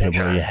 they'll send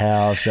people to your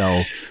house.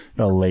 They'll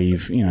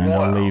leave,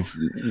 they'll leave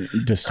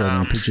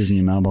disturbing pictures in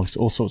your mailbox,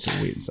 all sorts of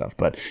weird stuff.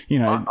 But, I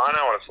know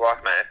what it's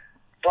like, man.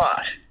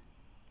 But,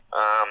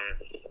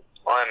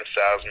 I'm a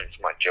salesman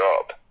for my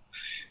job.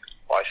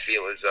 I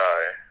feel as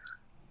though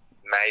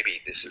maybe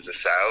this is a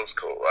sales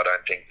call. I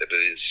don't think that it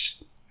is.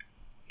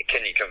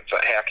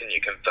 How can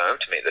you confirm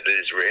to me that it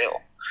is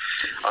real?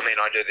 I mean,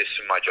 I do this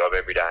for my job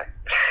every day.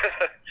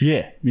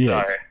 Yeah.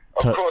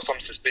 So, of course,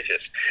 I'm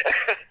suspicious.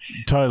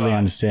 Totally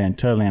understand.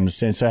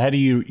 So how do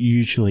you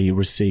usually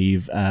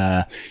receive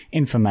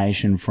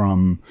information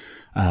from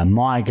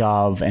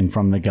MyGov and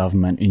from the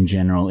government in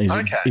general? Is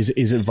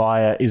it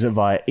via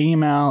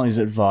email? Is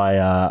it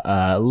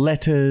via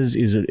letters?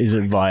 Is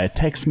it via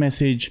text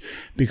message?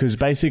 Because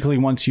basically,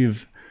 once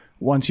you've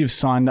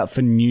signed up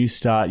for New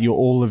Start,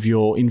 all of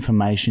your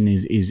information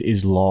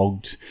is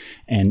logged,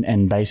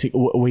 and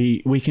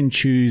basically we can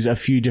choose a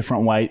few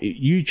different ways.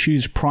 You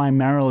choose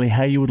primarily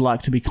how you would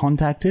like to be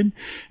contacted,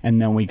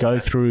 and then we go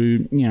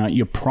through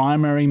your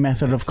primary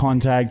method of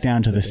contact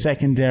down to the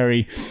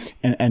secondary,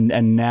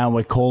 and now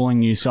we're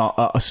calling you. So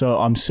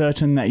I'm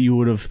certain that you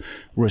would have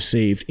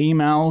received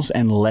emails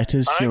and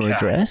letters to your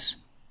address.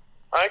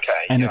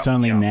 Okay. And it's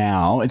only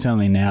now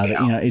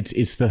that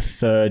it's the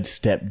third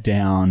step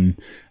down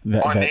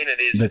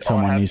that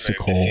someone needs to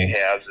call. New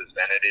houses,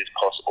 and it is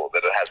possible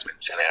that it has been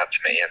sent out to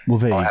me, and well,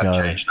 there you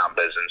go. Changed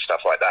numbers and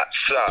stuff like that.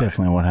 So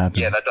definitely what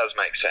happened. Yeah, that does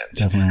make sense.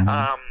 Definitely.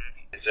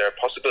 Is there a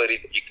possibility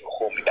that you can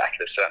call me back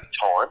at a certain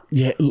time?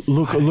 Yeah.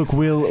 Look,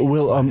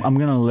 Will, I'm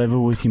going to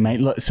level with you,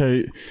 mate. Look,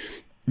 so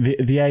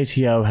the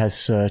ATO has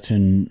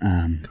certain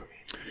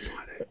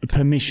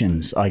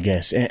permissions, I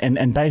guess.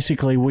 And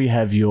basically we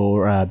have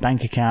your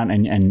bank account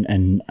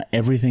and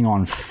everything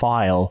on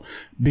file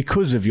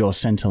because of your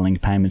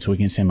Centrelink payments. We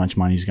can see how much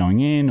money is going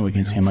in. We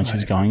can see how much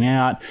is going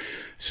out.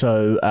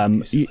 So,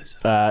 we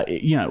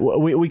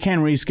can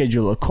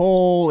reschedule a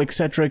call, et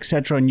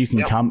cetera, and you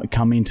can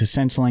come into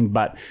Centrelink.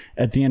 But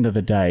at the end of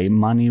the day,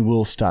 money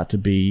will start to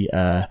be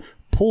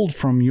pulled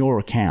from your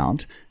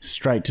account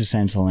straight to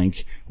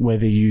Centrelink,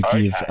 whether you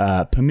give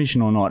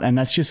permission or not. And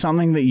that's just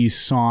something that you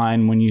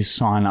sign when you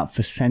sign up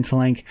for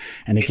Centrelink.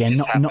 And again,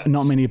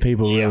 not many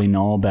people really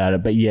know about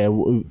it. But yeah,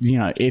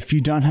 if you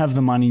don't have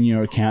the money in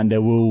your account,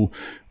 there will...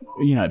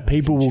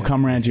 people will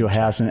come around to your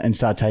house and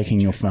start taking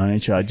your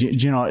furniture. Do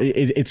you know,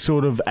 it's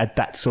sort of at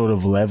that sort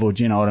of level.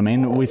 Do you know what I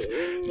mean? With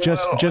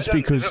just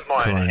because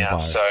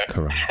coronavirus.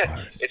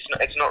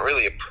 It's not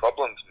really a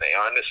problem for me.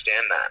 I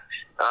understand that.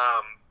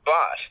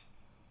 But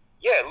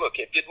yeah, look,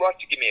 if you'd like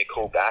to give me a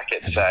call back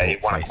at say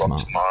 1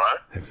 o'clock tomorrow,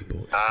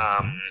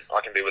 I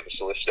can be with the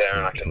solicitor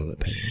and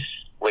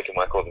we can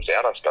work all this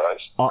out, I suppose.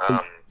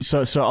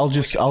 So I'll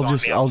just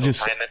payment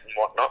and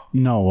whatnot.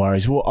 No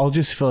worries. Well, I'll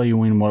just fill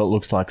you in what it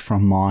looks like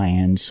from my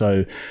end.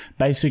 So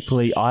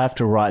basically, I have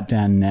to write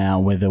down now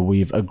whether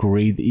we've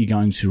agreed that you're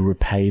going to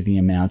repay the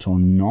amount or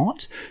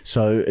not.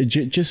 So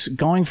just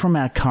going from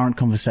our current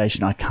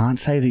conversation, I can't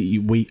say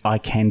that I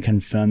can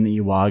confirm that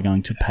you are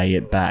going to pay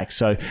it back.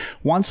 So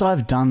once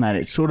I've done that,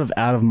 it's sort of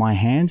out of my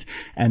hands,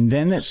 and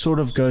then it sort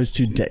of goes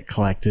to debt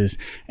collectors,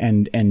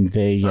 and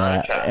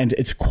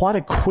it's quite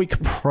a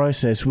quick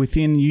process.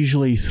 Within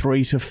usually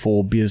 3 to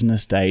 4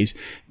 business days,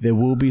 there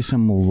will be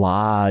some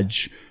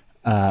large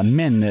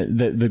men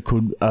that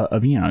could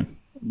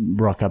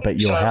rock up at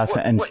your house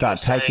and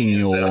start taking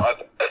your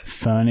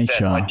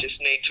furniture. I just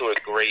need to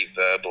agree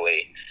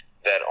verbally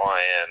that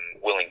I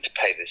am willing to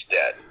pay this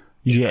debt.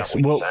 Yes,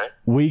 well,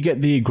 we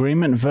get the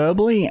agreement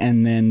verbally,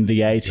 and then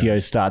the ATO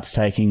starts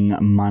taking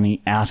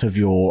money out of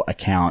your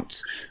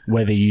account,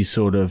 whether you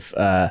sort of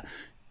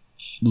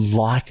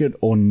like it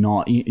or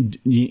not.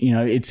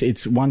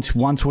 It's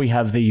once we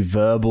have the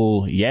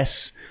verbal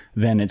yes,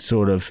 then it's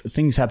sort of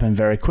things happen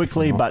very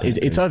quickly, but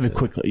it's over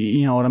quickly.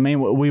 You know what I mean?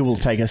 We will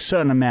take a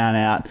certain amount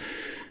out,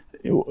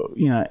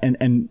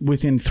 and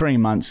within 3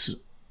 months,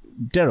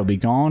 debt will be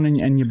gone,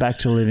 and you're back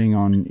to living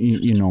on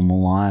your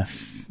normal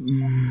life.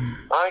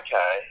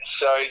 Okay,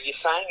 so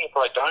you're saying if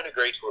I don't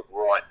agree to it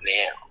right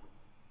now,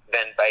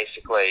 then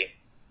basically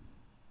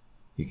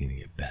you're gonna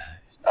get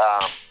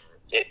bashed.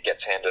 It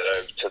gets handed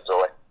over to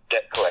the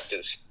debt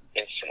collectors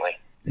instantly.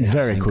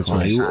 Very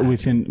quickly,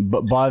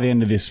 by the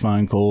end of this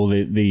phone call,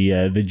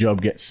 the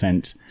job gets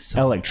sent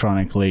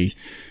electronically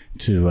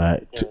to our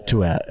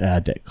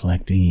debt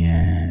collector.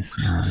 Yes,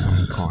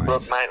 some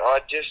clients. Look, mate, I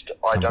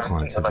don't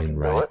think that I can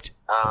do it.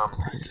 Some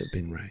clients have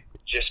been raped.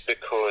 Just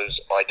because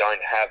I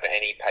don't have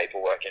any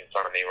paperwork in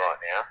front of me right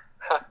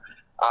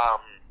now.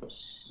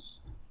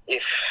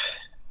 If,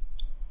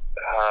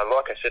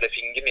 like I said, if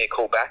you can give me a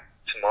call back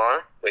tomorrow,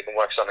 we can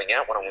work something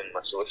out when I'm with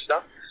my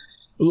solicitor.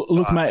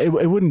 Look, mate,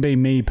 it wouldn't be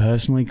me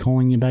personally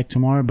calling you back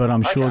tomorrow, but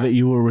I'm sure that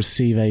you will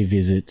receive a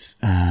visit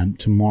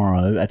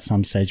tomorrow at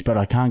some stage, but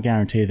I can't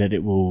guarantee that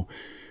it will...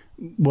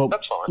 Well,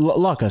 that's fine.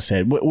 Like I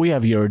said, we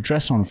have your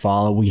address on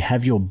file, we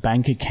have your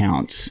bank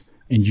accounts,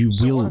 and you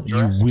will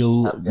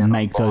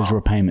make those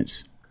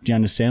repayments. Do you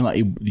understand?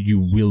 Like, you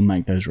will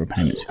make those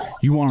repayments.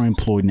 You are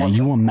employed now.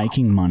 You are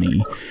making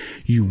money.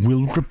 You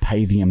will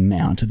repay the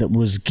amount that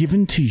was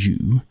given to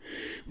you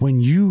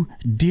when you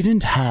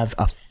didn't have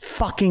a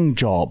fucking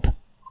job.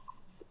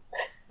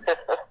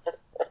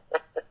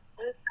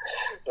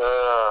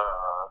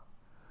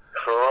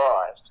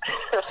 Christ.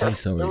 Say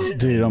sorry.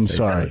 Dude, I'm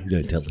sorry.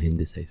 Don't tell him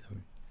to say sorry.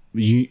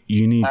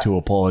 You need to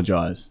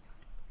apologise.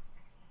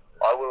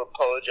 I will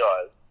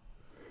apologise.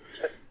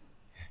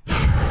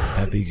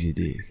 How big's your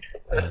dick?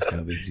 Ask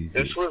how big's his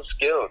dick. This was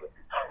skilled.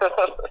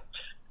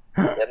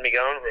 Had me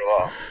going for a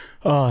while.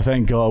 Oh,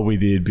 thank God we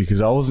did,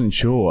 because I wasn't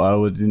sure.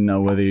 I didn't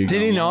know whether you...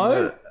 Did he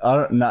know? I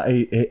don't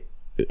know.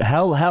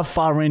 How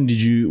far in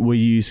were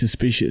you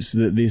suspicious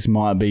that this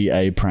might be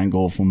a prank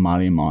call from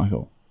Marty and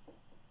Michael?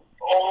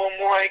 Oh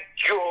my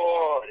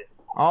God!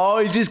 Oh,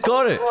 he just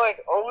got it. I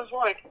was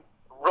like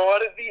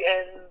right at the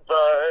end,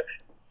 bro.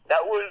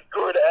 That was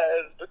good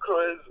as,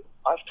 because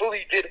I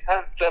fully did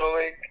have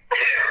Centrelink.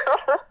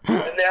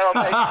 And now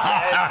I'm making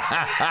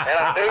ads, and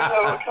I knew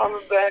they were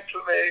coming back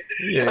for me.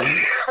 Yeah.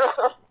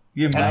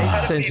 You're made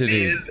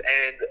sensitive.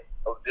 And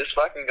I'm just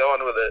fucking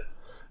going with it.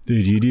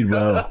 Dude, you did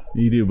well.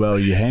 You did well.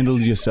 You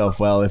handled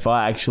yourself well. If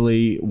I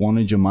actually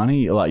wanted your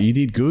money, you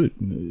did good.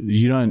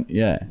 You don't,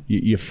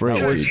 you're free.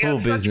 That was full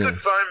business. Such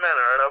good phone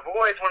manner, and I've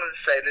always wanted to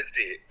say this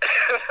to you.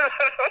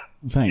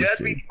 Thanks, you had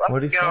dude. me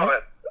fucking going.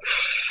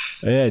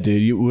 Yeah,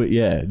 dude.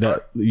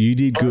 You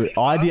did good.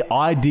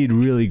 I did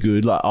really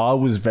good. I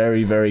was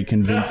very, very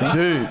convincing.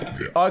 Dude,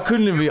 I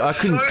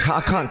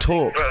can't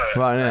talk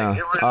right now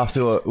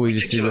after what we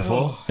just did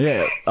before.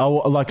 Yeah, I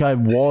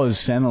was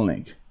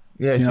Centrelink.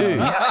 Yeah, dude.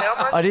 How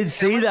much I did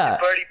see that.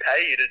 Did Brody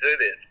pay you to do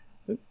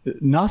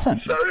this? Nothing.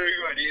 So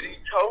good. You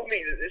didn't told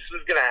me that this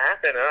was going to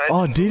happen. And I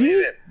Oh, didn't did believe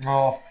he? it.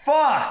 Oh,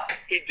 fuck.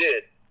 He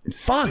did.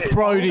 Fuck,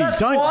 Brody.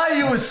 Don't. Why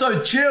you were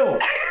so chill.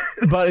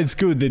 But it's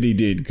good that he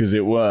did because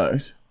it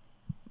worked.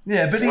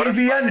 Yeah, but What if a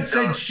he hadn't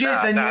fucking said shit,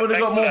 then nah, you would have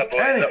got thanks for more that, boys.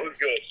 panic. That was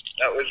good.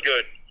 That was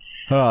good.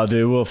 Oh,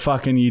 dude. Well,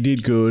 fucking, you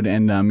did good,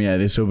 and yeah,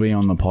 this will be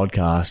on the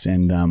podcast,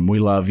 and we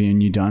love you,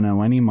 and you don't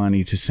owe any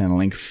money to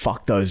Centrelink.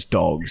 Fuck those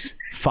dogs.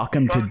 Fuck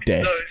them to Fuck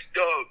death. those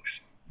dogs.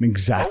 I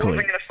Exactly.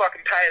 wasn't going to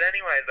fucking pay it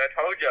anyways.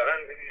 I told you I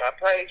don't live in my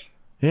place.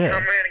 Yeah.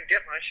 Come around and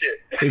get my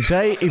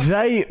shit. If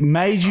they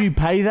made you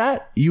pay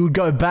that, you would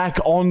go back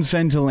on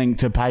Centrelink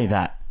to pay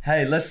that.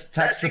 Hey, let's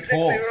tax That's the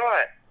poor. exactly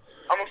right.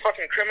 I'm a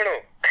fucking criminal.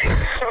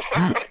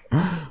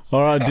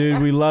 All right,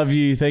 dude. We love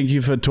you. Thank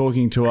you for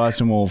talking to us,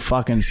 and we'll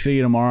fucking see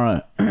you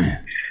tomorrow. See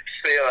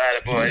you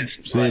later, boys.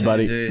 See you,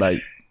 buddy. dude. Bye.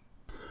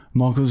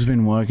 Michael's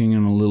been working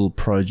on a little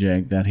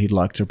project that he'd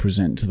like to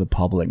present to the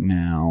public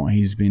now.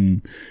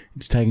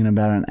 It's taken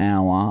about an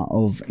hour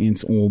of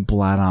it's all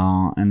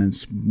bladder and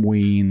it's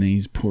wee, and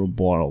he's put a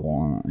bottle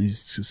on it.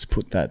 He's just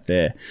put that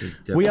there.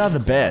 We are the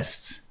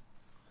best.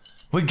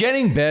 We're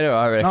getting better,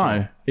 I reckon.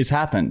 No, it's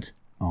happened.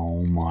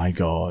 Oh my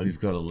God. We've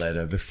got a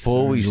letter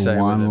before we There's say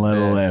we're one the letter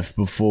best. left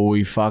before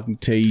we fucking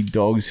tee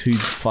dogs.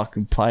 Who's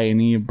fucking playing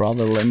here,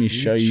 brother? Let me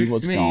show you tricked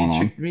what's me, going you on.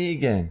 tricked me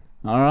again.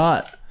 All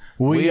right.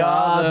 We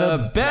are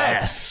the best.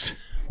 best.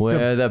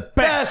 We're the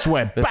best.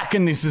 We're back,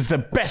 and this is the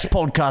best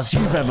podcast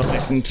you've ever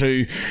listened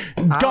to.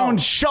 Go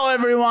and show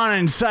everyone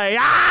and say,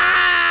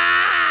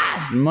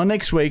 ah!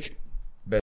 Next week.